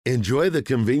Enjoy the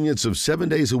convenience of 7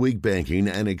 days a week banking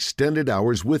and extended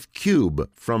hours with Cube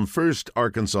from First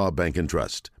Arkansas Bank and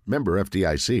Trust. Member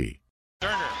FDIC.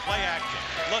 Stoerner, play action,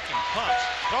 looking, pumps,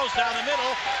 throws down the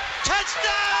middle,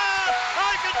 touchdown,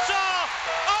 Arkansas!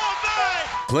 Oh my!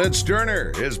 Clint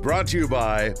Stoerner is brought to you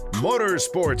by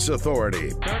Motorsports Authority.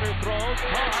 Stoerner throws,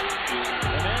 caught,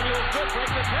 Emmanuel Griffith,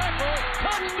 the tackle,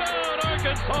 touchdown,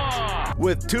 Arkansas!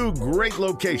 With 2 great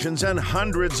locations and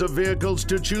hundreds of vehicles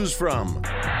to choose from.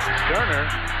 Stoerner,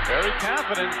 very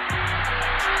confident,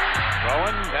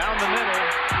 throwing down the middle.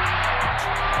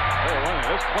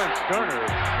 This Clint Stoerner,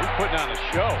 he's putting on a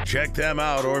show. Check them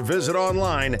out or visit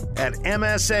online at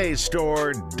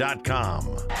msastore.com.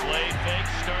 Play fake,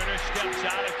 Stoerner steps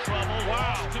out of trouble.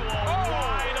 Wow. To a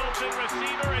wide open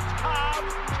receiver. It's Cobb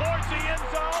towards the end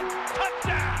zone.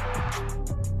 Touchdown!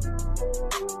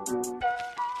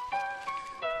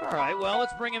 All right, well,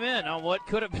 let's bring him in on what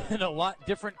could have been a lot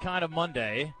different kind of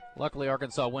Monday. Luckily,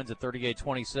 Arkansas wins at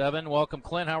 38-27. Welcome,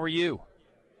 Clint. How are you?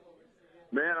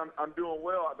 Man, I'm doing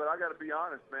well, but I got to be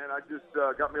honest, man. I just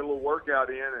got me a little workout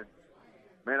in, and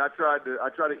man, I try to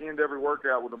end every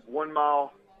workout with a 1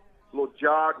 mile little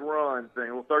jog run thing, a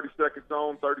little 30 seconds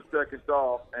on, 30 seconds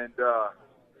off, and I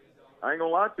ain't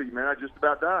gonna lie to you, man. I just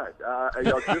about died.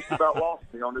 Y'all just about lost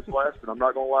me on this last one. I'm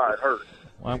not gonna lie, it hurt.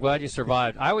 Well, I'm glad you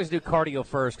survived. I always do cardio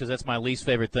first because that's my least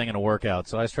favorite thing in a workout,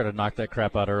 so I just try to knock that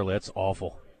crap out early. That's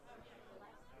awful.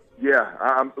 Yeah,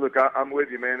 I'm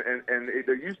with you, man. And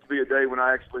there used to be a day when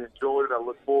I actually enjoyed it. I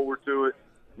look forward to it.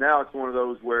 Now it's one of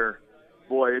those where,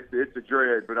 boy, it's a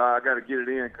dread, but I got to get it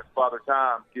in because Father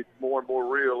Time gets more and more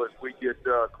real as we get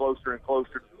closer and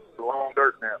closer to the long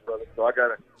dirt nap, brother. So I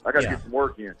got to get some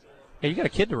work in. Yeah, you got a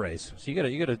kid to raise, so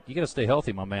you got to stay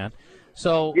healthy, my man.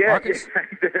 So yeah,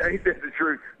 ain't that the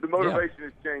truth? The motivation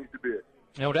has changed a bit.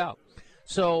 No doubt.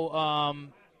 So,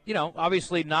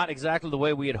 obviously not exactly the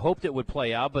way we had hoped it would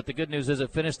play out, but the good news is it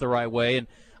finished the right way. And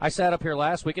I sat up here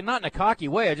last week, and not in a cocky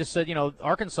way. I just said,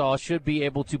 Arkansas should be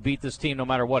able to beat this team no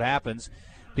matter what happens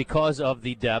because of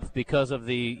the depth, because of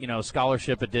the,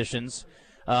 scholarship additions,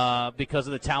 because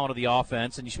of the talent of the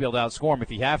offense, and you should be able to outscore them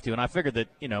if you have to. And I figured that,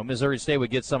 Missouri State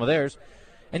would get some of theirs.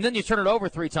 And then you turn it over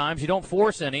 3 times. You don't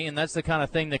force any, and that's the kind of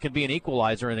thing that can be an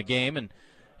equalizer in the game. And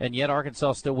yet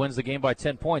Arkansas still wins the game by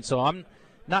 10 points. So I'm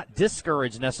not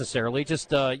discouraged necessarily,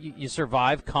 just you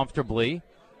survive comfortably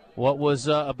what was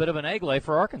a bit of an egg lay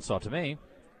for Arkansas to me.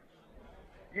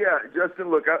 Yeah,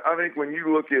 Justin, look, I think when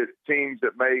you look at teams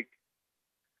that make,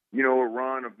 a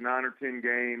run of 9 or 10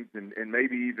 games and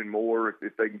maybe even more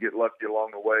if they can get lucky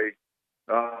along the way,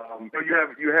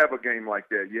 you have a game like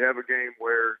that. You have a game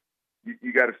where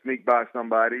you got to sneak by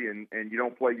somebody and you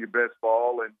don't play your best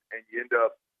ball and you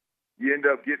end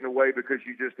up getting away because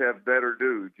you just have better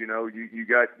dudes. You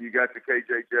got the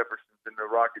KJ Jeffersons and the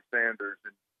Rocket Sanders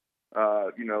and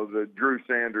the Drew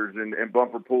Sanders and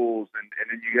Bumper Pools and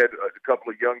then you had a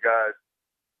couple of young guys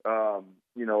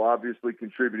obviously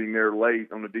contributing there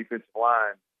late on the defensive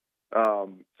line.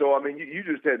 So I mean you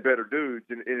just had better dudes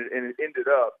and it ended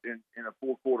up in a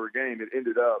 4-quarter game. It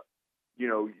ended up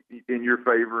in your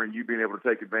favor and you being able to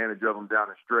take advantage of them down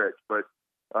the stretch. But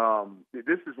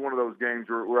this is one of those games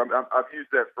where I've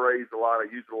used that phrase a lot. I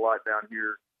use it a lot down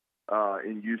here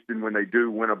in Houston when they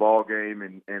do win a ball game,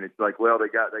 and it's like, well, they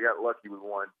got lucky with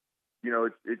one.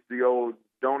 It's the old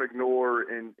don't ignore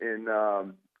in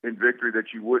victory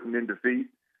that you wouldn't in defeat,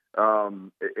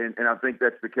 and I think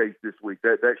that's the case this week.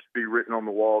 That should be written on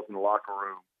the walls in the locker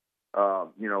room.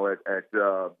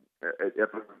 At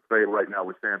FFA right now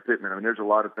with Sam Pittman. I mean, there's a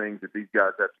lot of things that these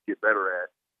guys have to get better at.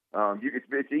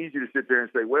 It's easy to sit there and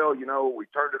say, well, we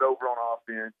turned it over on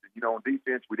offense. And, on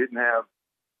defense, we didn't have,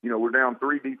 we're down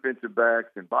 3 defensive backs,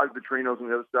 and Bobby Petrino's on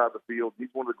the other side of the field. He's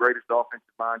one of the greatest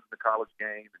offensive minds in the college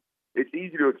game. It's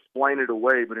easy to explain it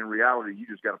away, but in reality, you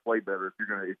just got to play better if you're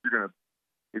going to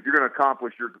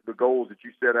accomplish the goals that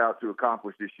you set out to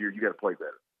accomplish this year. You got to play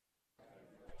better.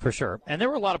 For sure, and there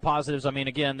were a lot of positives. I mean,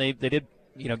 again, they did.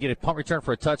 Get a punt return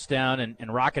for a touchdown,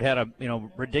 and Rocket had a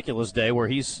ridiculous day where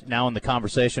he's now in the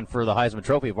conversation for the Heisman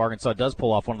Trophy if Arkansas does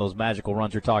pull off one of those magical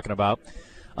runs you're talking about.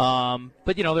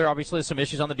 But there are obviously some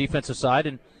issues on the defensive side,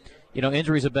 and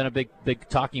injuries have been a big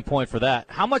talking point for that.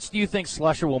 How much do you think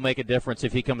Slusher will make a difference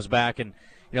if he comes back? And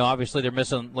obviously they're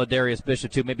missing Ladarius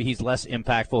Bishop too. Maybe he's less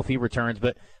impactful if he returns,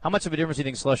 but how much of a difference do you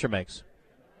think Slusher makes?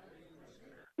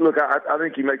 Look, I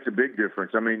think he makes a big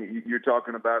difference. I mean, you're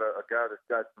talking about a guy that's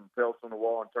got some pelts on the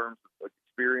wall in terms of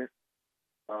experience.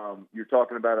 You're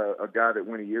talking about a guy that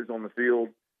when he is on the field,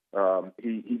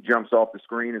 he jumps off the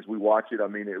screen as we watch it. I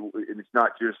mean, it's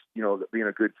not just, being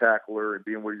a good tackler and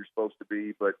being where you're supposed to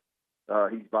be, but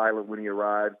he's violent when he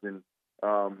arrives. And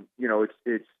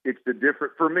It's the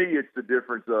different for me. It's the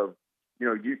difference of,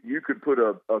 you could put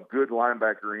a good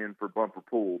linebacker in for Bumper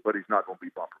Pool, but he's not going to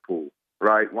be Bumper Pool,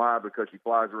 right? Why? Because he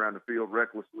flies around the field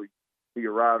recklessly. He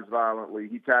arrives violently.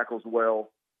 He tackles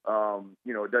well.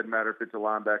 It doesn't matter if it's a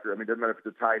linebacker. I mean, it doesn't matter if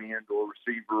it's a tight end or a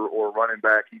receiver or a running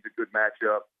back. He's a good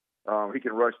matchup. He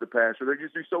can rush the passer. They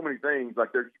just do so many things. Like,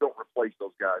 you don't replace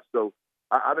those guys. So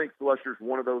I think Slusher's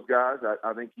one of those guys.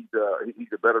 I think he's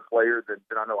a better player than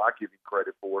I know I give him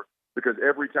credit for, because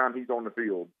every time he's on the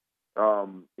field,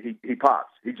 he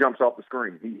pops. He jumps off the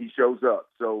screen. He shows up.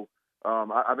 So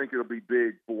I think it'll be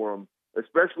big for him,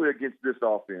 especially against this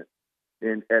offense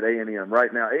at A&M.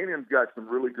 Right now, A&M's got some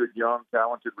really good, young,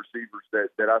 talented receivers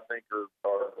that I think are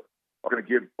going to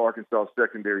give Arkansas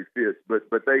secondary fits.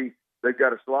 But they've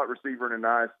got a slot receiver in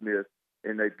Anaya Smith,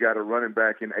 and they've got a running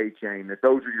back in A-Chain.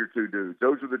 Those are your two dudes.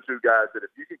 Those are the two guys that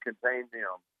if you can contain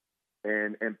them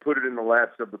and put it in the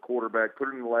laps of the quarterback, put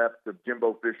it in the laps of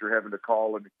Jimbo Fisher having to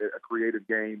call a creative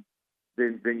game,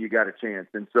 then you got a chance.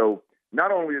 And so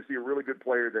not only is he a really good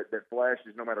player that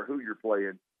flashes no matter who you're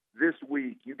playing, this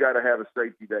week you got to have a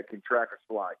safety that can track a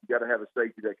slide. You got to have a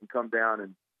safety that can come down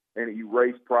and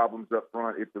erase problems up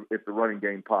front if the running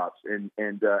game pops. And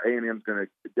A&M's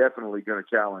definitely going to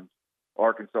challenge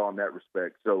Arkansas in that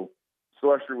respect. So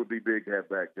Slusher would be big to have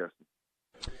back, Justin.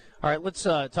 All right, let's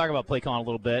talk about play calling a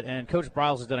little bit. And Coach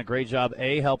Briles has done a great job,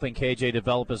 helping KJ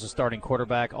develop as a starting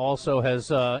quarterback. Also has,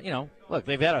 look,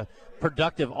 they've had a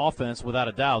productive offense without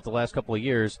a doubt the last couple of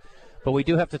years. But we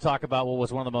do have to talk about what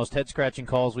was one of the most head-scratching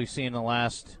calls we've seen in the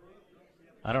last,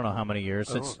 I don't know how many years.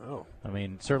 I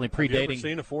mean, certainly predating. Have you ever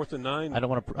seen a 4th and 9? I don't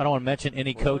want to mention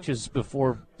any coaches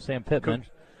before Sam Pittman.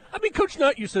 Coach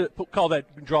Nutt used to call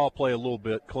that draw play a little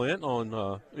bit, Clint, on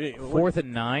 4th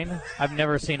and 9. I've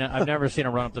never seen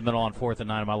a run up the middle on 4th and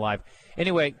 9 in my life.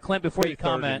 Anyway, Clint, before you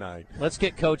comment, let's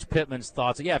get Coach Pittman's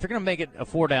thoughts. Yeah, if you're going to make it a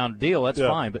 4-down deal, that's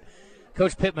fine. But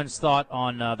Coach Pittman's thought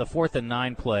on the 4th and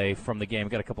 9 play from the game.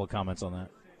 We've got a couple of comments on that.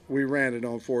 We ran it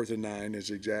on 4th and 9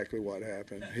 is exactly what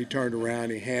happened. He turned around,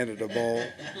 he handed the ball,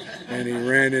 and he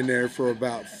ran in there for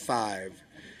about 5.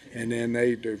 And then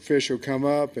the official come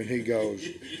up, and he goes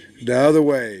the other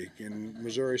way. And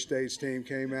Missouri State's team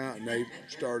came out, and they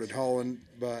started hauling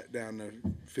butt down the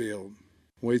field.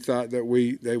 We thought that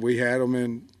we had them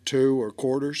in 2 or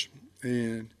quarters,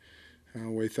 and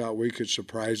we thought we could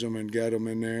surprise them and get them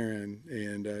in there.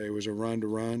 And it was a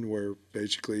run-to-run where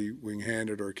basically we can hand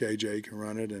it or KJ can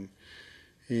run it, and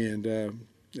it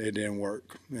didn't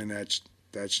work. And that's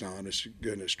the honest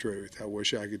goodness truth. I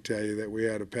wish I could tell you that we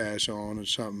had a pass on and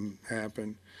something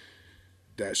happened.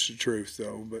 That's the truth,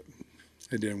 though, but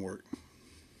it didn't work.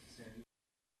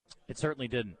 It certainly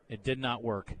didn't. It did not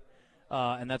work,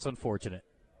 and that's unfortunate.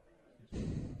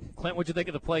 Clint, what'd you think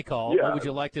of the play call? Yeah, what would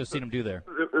you like to have seen him do there?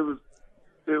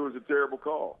 It was a terrible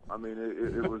call. I mean,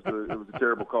 it was a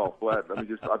terrible call, flat. I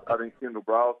mean, I think Kendall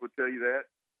Briles would tell you that.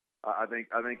 I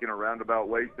think in a roundabout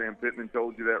way, Sam Pittman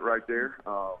told you that right there.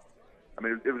 I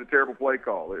mean, it was a terrible play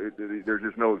call. There's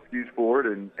just no excuse for it,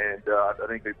 and I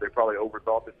think they probably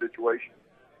overthought the situation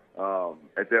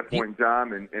at that point in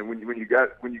time. And when you got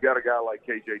a guy like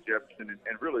KJ Jefferson,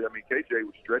 and really, I mean, KJ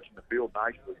was stretching the field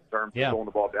nicely in terms of throwing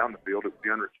the ball down the field. It was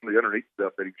the underneath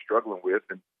stuff that he was struggling with,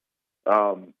 and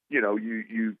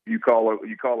you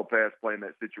call a pass play in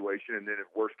that situation, and then in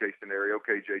worst case scenario,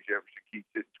 KJ Jefferson keeps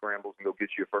it, scrambles, and go get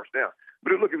you a first down.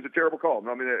 But it was a terrible call.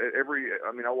 I mean,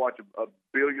 I watch a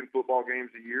billion football games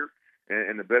a year,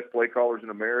 and the best play callers in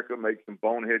America make some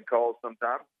bonehead calls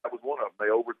sometimes. That was one of them. They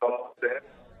overthought that,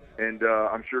 and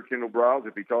I'm sure Kendall Briles,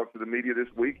 if he talks to the media this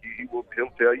week, he'll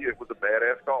tell you it was a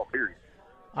badass call. Period.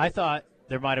 I thought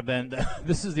there might have been –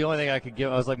 this is the only thing I could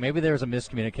give. I was like, maybe there was a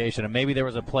miscommunication, and maybe there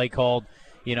was a play called –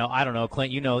 I don't know,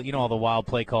 Clint, you know all the wild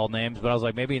play call names, but I was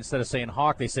like, maybe instead of saying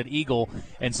hawk, they said eagle,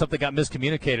 and something got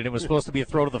miscommunicated. It was supposed to be a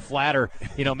throw to the flatter,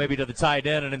 maybe to the tight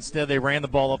end, and instead they ran the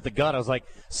ball up the gut. I was like,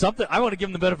 something – I want to give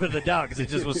them the benefit of the doubt because it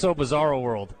just was so bizarro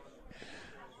world.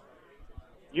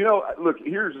 Look,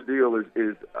 here's the deal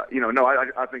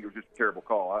I think it was just a terrible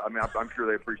call. I mean, I'm sure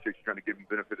they appreciate you trying to give them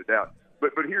the benefit of the doubt.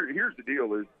 But here's the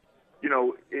deal is,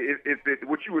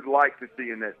 what you would like to see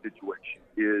in that situation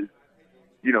is,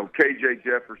 KJ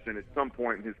Jefferson at some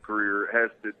point in his career has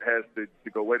to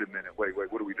go, wait a minute, wait,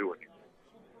 what are we doing here?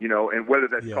 And whether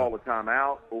that's call a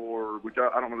timeout or, which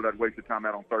I don't know that I'd waste a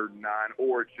timeout on 3rd and 9,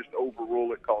 or it's just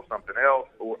overrule it, call something else,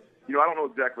 or, I don't know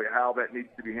exactly how that needs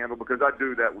to be handled because I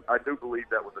do believe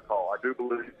that was a call. I do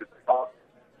believe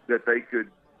that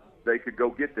they could go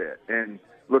get that. And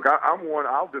look,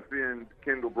 I'll defend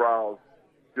Kendall Briles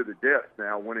to the depth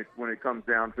now when it comes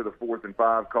down to the 4th and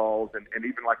 5 calls and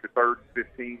even like the 3rd and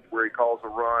 15 where he calls a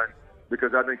run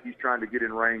because I think he's trying to get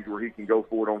in range where he can go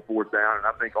for it on fourth down. And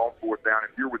I think on fourth down,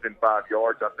 if you're within 5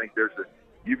 yards, I think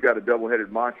you've got a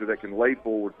double-headed monster that can lay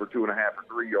forward for 2.5 or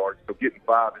 3 yards. So getting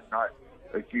 5 is not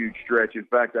a huge stretch. In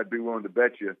fact, I'd be willing to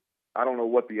bet you, I don't know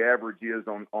what the average is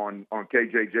on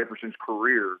KJ Jefferson's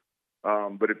career,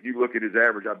 but if you look at his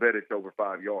average, I bet it's over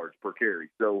 5 yards per carry.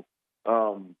 So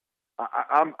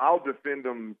I'll defend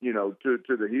him, to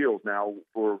the heels now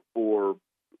for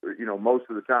most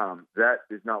of the time. That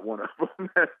is not one of them.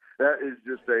 That is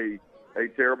just a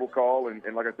terrible call, and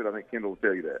like I said, I think Kendall will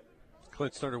tell you that.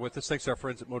 Clint Stoerner with us. Thanks to our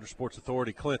friends at Motorsports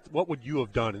Authority. Clint, what would you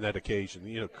have done in that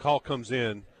occasion? Call comes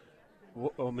in.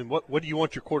 What do you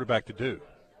want your quarterback to do?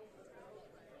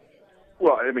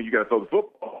 Well, you got to throw the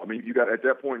football. You got at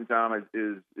that point in time I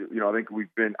think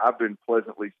I've been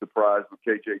pleasantly surprised with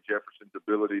KJ Jefferson's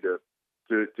ability to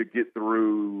get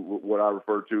through what I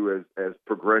refer to as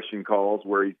progression calls,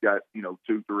 where he's got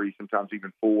 2, 3, sometimes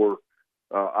even 4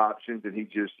 options, and he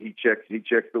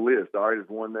checks the list. All right, there's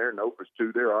 1 there. Nope, there's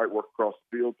 2 there. All right, work across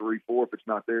the field. 3, 4. If it's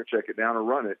not there, check it down and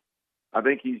run it. I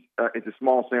think he's it's a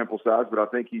small sample size, but I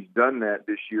think he's done that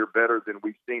this year better than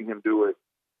we've seen him do it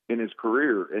in his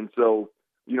career. And so,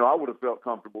 I would have felt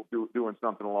comfortable doing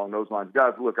something along those lines.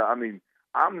 Guys, look, I'm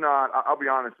not. I'll be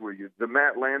honest with you. The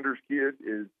Matt Landers kid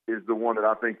is the one that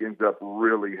I think ends up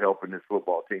really helping this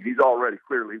football team. He's already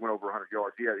clearly he went over 100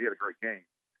 yards. He had a great game,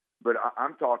 but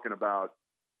I'm talking about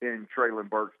in Traylon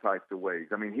Burks types of ways.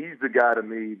 He's the guy to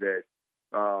me that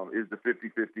is the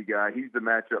 50-50 guy. He's the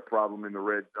matchup problem in the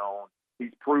red zone.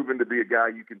 He's proven to be a guy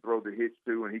you can throw the hitch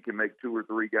to, and he can make 2 or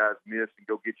 3 guys miss and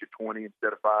go get you 20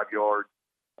 instead of 5 yards.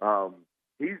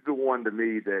 He's the one to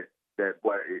me that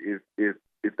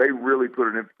if they really put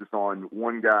an emphasis on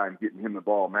one guy and getting him the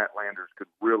ball, Matt Landers could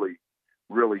really,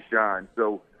 really shine.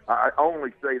 So I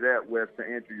only say that, Wes, to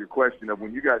answer your question of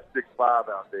when you got 6'5"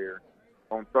 out there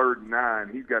on 3rd and 9,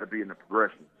 he's got to be in the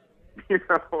progression.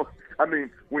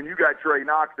 When you got Trey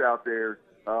Knox out there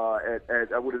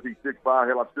at what is he, 6'5"?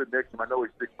 Hell, I've stood next to him. I know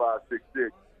he's 6'5", 6'6",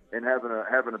 and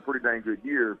having a pretty dang good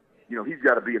year. He's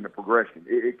got to be in the progression.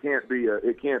 It can't be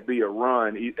a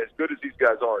run. As good as these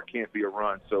guys are, it can't be a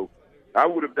run. So I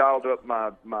would have dialed up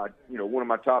my one of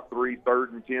my top 3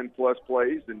 3rd and 10 plus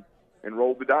plays and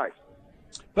rolled the dice.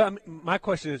 But my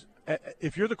question is,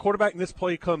 if you're the quarterback and this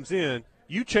play comes in,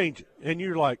 you change it, and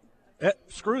you're like,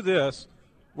 screw this,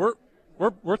 we're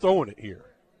throwing it here.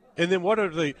 And then what are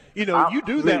the you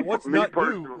do that? What's not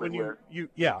do when you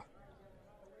yeah.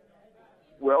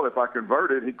 Well, if I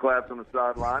convert it, he claps on the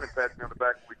sideline and pats me on the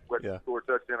back, and we can score a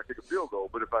touchdown and kick a field goal.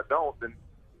 But if I don't, then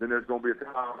there's going to be a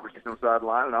conversation on the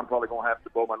sideline, and I'm probably going to have to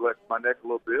blow my neck a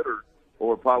little bit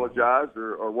or apologize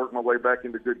or work my way back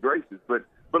into good graces. But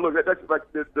look, that's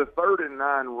like the 3rd and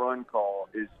 9 run call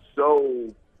is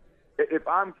so – if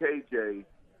I'm KJ,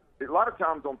 a lot of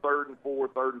times on 3rd and 4,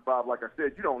 3rd and 5, like I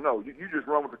said, you don't know. You just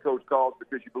run with the coach calls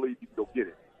because you believe you can go get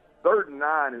it. 3rd and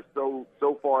 9 is so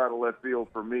far out of left field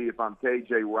for me if I'm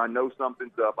KJ, where I know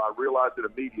something's up. I realize it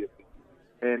immediately,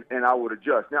 and I would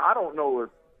adjust. Now, I don't know if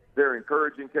they're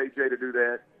encouraging KJ to do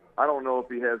that. I don't know if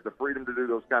he has the freedom to do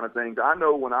those kind of things. I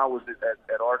know when I was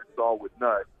at Arkansas with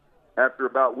Nutt, after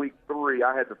about week 3,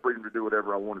 I had the freedom to do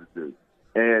whatever I wanted to do.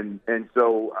 And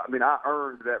so, I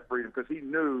earned that freedom because he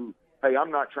knew, hey,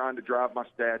 I'm not trying to drive my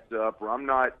stats up, or I'm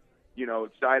not,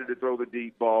 excited to throw the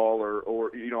deep ball,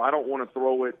 or I don't want to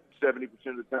throw it 70%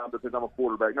 of the time because I'm a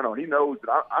quarterback. No, he knows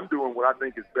that I'm doing what I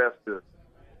think is best to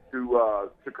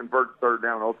convert 3rd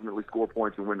down and ultimately score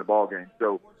points and win the ball game.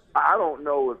 So I don't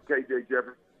know if KJ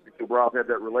Jefferson and Brown had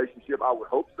that relationship. I would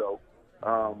hope so.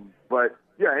 But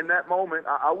yeah, in that moment,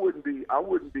 I wouldn't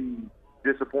be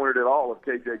disappointed at all if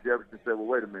KJ Jefferson said, well,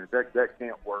 wait a minute, that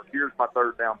can't work. Here's my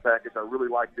 3rd down package. I really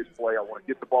like this play. I want to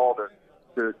get the ball to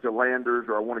Landers,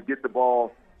 or I want to get the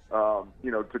ball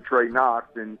to Trey Knox,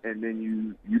 and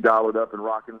then you dial it up and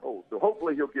rock and roll. So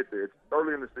hopefully he'll get there. It's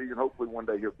early in the season. Hopefully one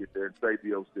day he'll get there and save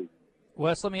the OC.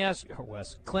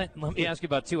 Clint, let me ask you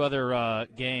about 2 other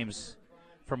games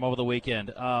from over the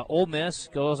weekend. Ole Miss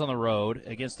goes on the road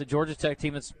against the Georgia Tech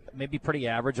team that's maybe pretty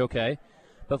average, okay,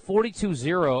 but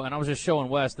 42-0, and I was just showing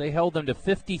Wes, they held them to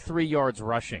 53 yards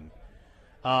rushing.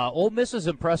 Ole Miss is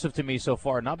impressive to me so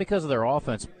far, not because of their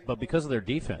offense, but because of their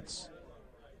defense.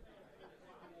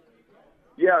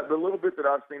 Yeah, the little bit that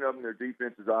I've seen of them, their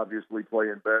defense is obviously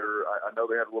playing better. I know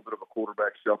they had a little bit of a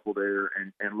quarterback shuffle there.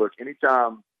 And look,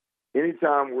 anytime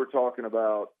we're talking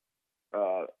about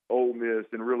Ole Miss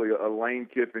and really a Lane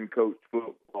Kiffin coached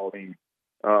football team,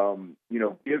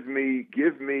 give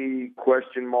me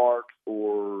question marks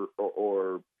or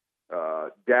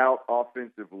doubt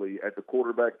offensively at the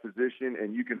quarterback position,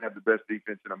 and you can have the best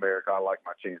defense in America. I like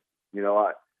my chances.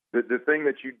 the thing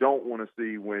that you don't want to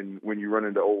see when you run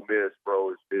into Ole Miss,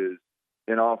 bro, is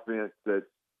an offense that's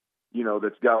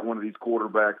got one of these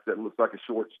quarterbacks that looks like a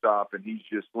shortstop, and he's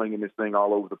just slinging this thing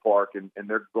all over the park, and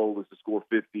their goal is to score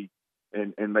 50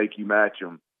 and make you match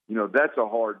them. That's a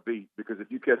hard beat, because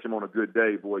if you catch them on a good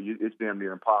day, boy, it's damn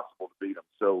near impossible to beat them.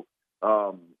 So,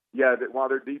 while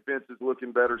their defense is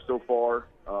looking better so far,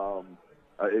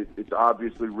 it's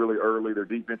obviously really early. Their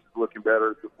defense is looking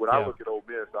better. When I look at Ole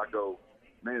Miss, I go,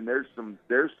 man, there's some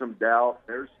doubt.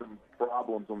 There's some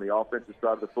problems on the offensive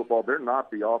side of the football. They're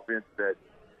not the offense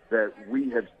that we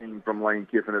have seen from Lane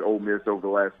Kiffin at Ole Miss over the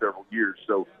last several years.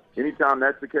 So anytime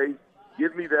that's the case,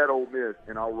 give me that Ole Miss,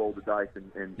 and I'll roll the dice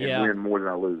and win more than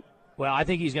I lose. Well, I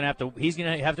think he's going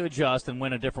to have to adjust and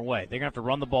win a different way. They're going to have to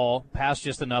run the ball, pass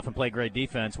just enough, and play great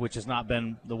defense, which has not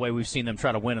been the way we've seen them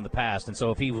try to win in the past. And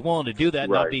so if he's willing to do that,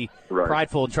 and not be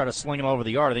prideful and try to sling it all over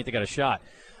the yard, I think they got a shot.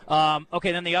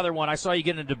 Okay, then the other one, I saw you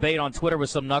get in a debate on Twitter with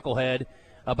some knucklehead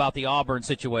about the Auburn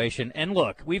situation. And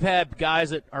look, we've had guys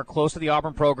that are close to the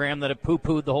Auburn program that have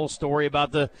poo-pooed the whole story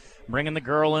about the bringing the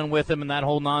girl in with him and that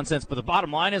whole nonsense. But the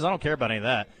bottom line is, I don't care about any of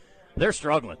that. They're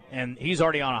struggling, and he's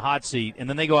already on a hot seat. And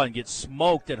then they go out and get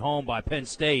smoked at home by Penn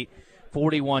State,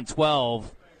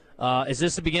 41-12. Is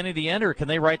this the beginning of the end, or can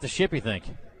they right the ship, you think?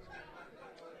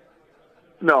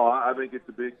 No, I think it's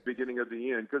the beginning of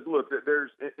the end. Because, look,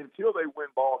 until they win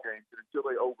ball games and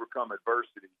until they overcome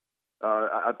adversity,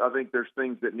 I think there's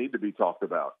things that need to be talked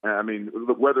about. I mean,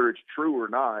 whether it's true or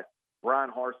not, Brian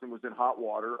Harsin was in hot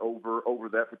water over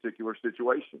that particular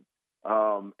situation.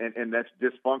 And that's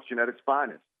dysfunction at its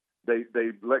finest. They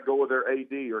let go of their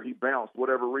AD, or he bounced,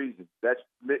 whatever reason.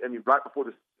 Right before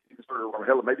the season started, or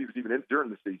hell, maybe it was even during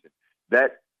the season.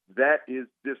 That is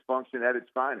dysfunction at its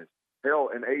finest. Hell,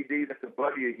 an AD that's a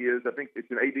buddy of his, I think it's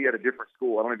an AD at a different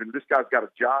school. This guy's got a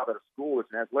job at a school as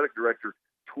an athletic director,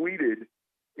 tweeted,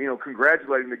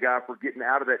 congratulating the guy for getting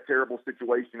out of that terrible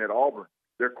situation at Auburn.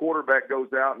 Their quarterback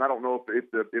goes out, and I don't know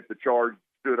if the charge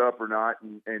stood up or not,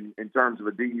 and in terms of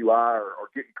a DUI or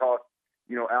getting caught,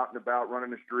 out and about running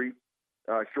the streets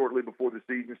shortly before the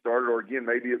season started, or again,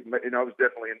 maybe I was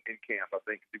definitely in camp. I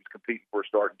think he was competing for a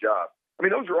starting job. I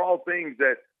mean, those are all things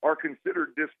that are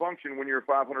considered dysfunction when you're a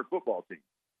 500 football team.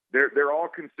 They're all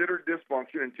considered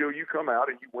dysfunction until you come out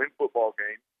and you win football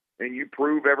games and you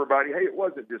prove everybody, hey, it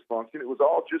wasn't dysfunction. It was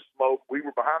all just smoke. We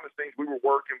were behind the scenes. We were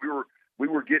working. We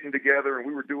were getting together, and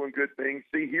we were doing good things.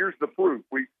 See, here's the proof.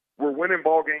 We're winning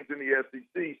ball games in the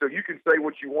SEC. So you can say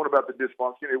what you want about the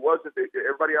dysfunction. It wasn't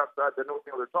everybody outside that knows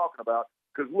what they're talking about,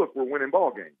 because, look, we're winning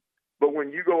ball games. But when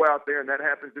you go out there and that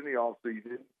happens in the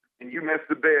offseason and you miss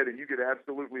the bed and you get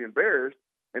absolutely embarrassed,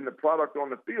 and the product on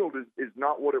the field is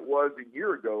not what it was a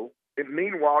year ago, and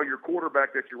meanwhile your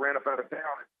quarterback that you ran up out of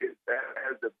town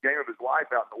has the game of his life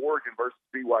out in Oregon versus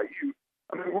BYU,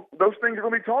 I mean, those things are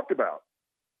going to be talked about.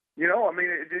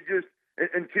 It just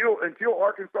until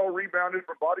Arkansas rebounded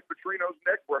from Bobby Petrino's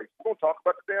neck brace, we're going to talk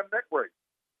about the damn neck brace.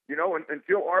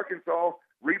 Until Arkansas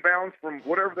rebounds from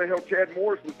whatever the hell Chad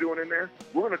Morris was doing in there,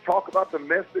 we're going to talk about the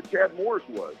mess that Chad Morris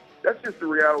was. That's just the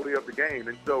reality of the game.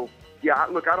 And so,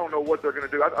 I don't know what they're going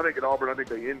to do. I think at Auburn, I think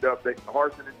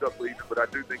Harsin ends up leaving, but I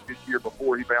do think this year,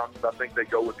 before he bounces, I think they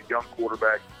go with the young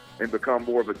quarterback and become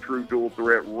more of a true dual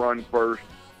threat, run first,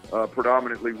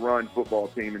 predominantly run football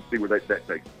team, and see where that takes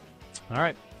them. All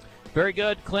right. Very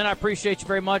good. Clint, I appreciate you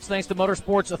very much. Thanks to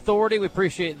Motorsports Authority. We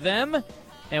appreciate them.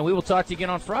 And we will talk to you again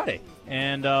on Friday.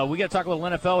 And we got to talk a little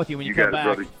NFL with you when you come back.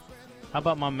 Brother. How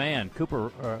about my man,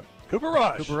 Cooper Rush? Cooper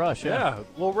Rush, yeah.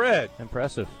 Little Red.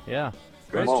 Impressive, yeah.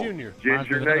 Grace Jr.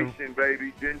 Ginger Nation,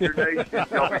 baby. Ginger Nation.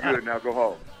 Y'all be good now. Go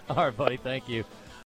home. All right, buddy. Thank you.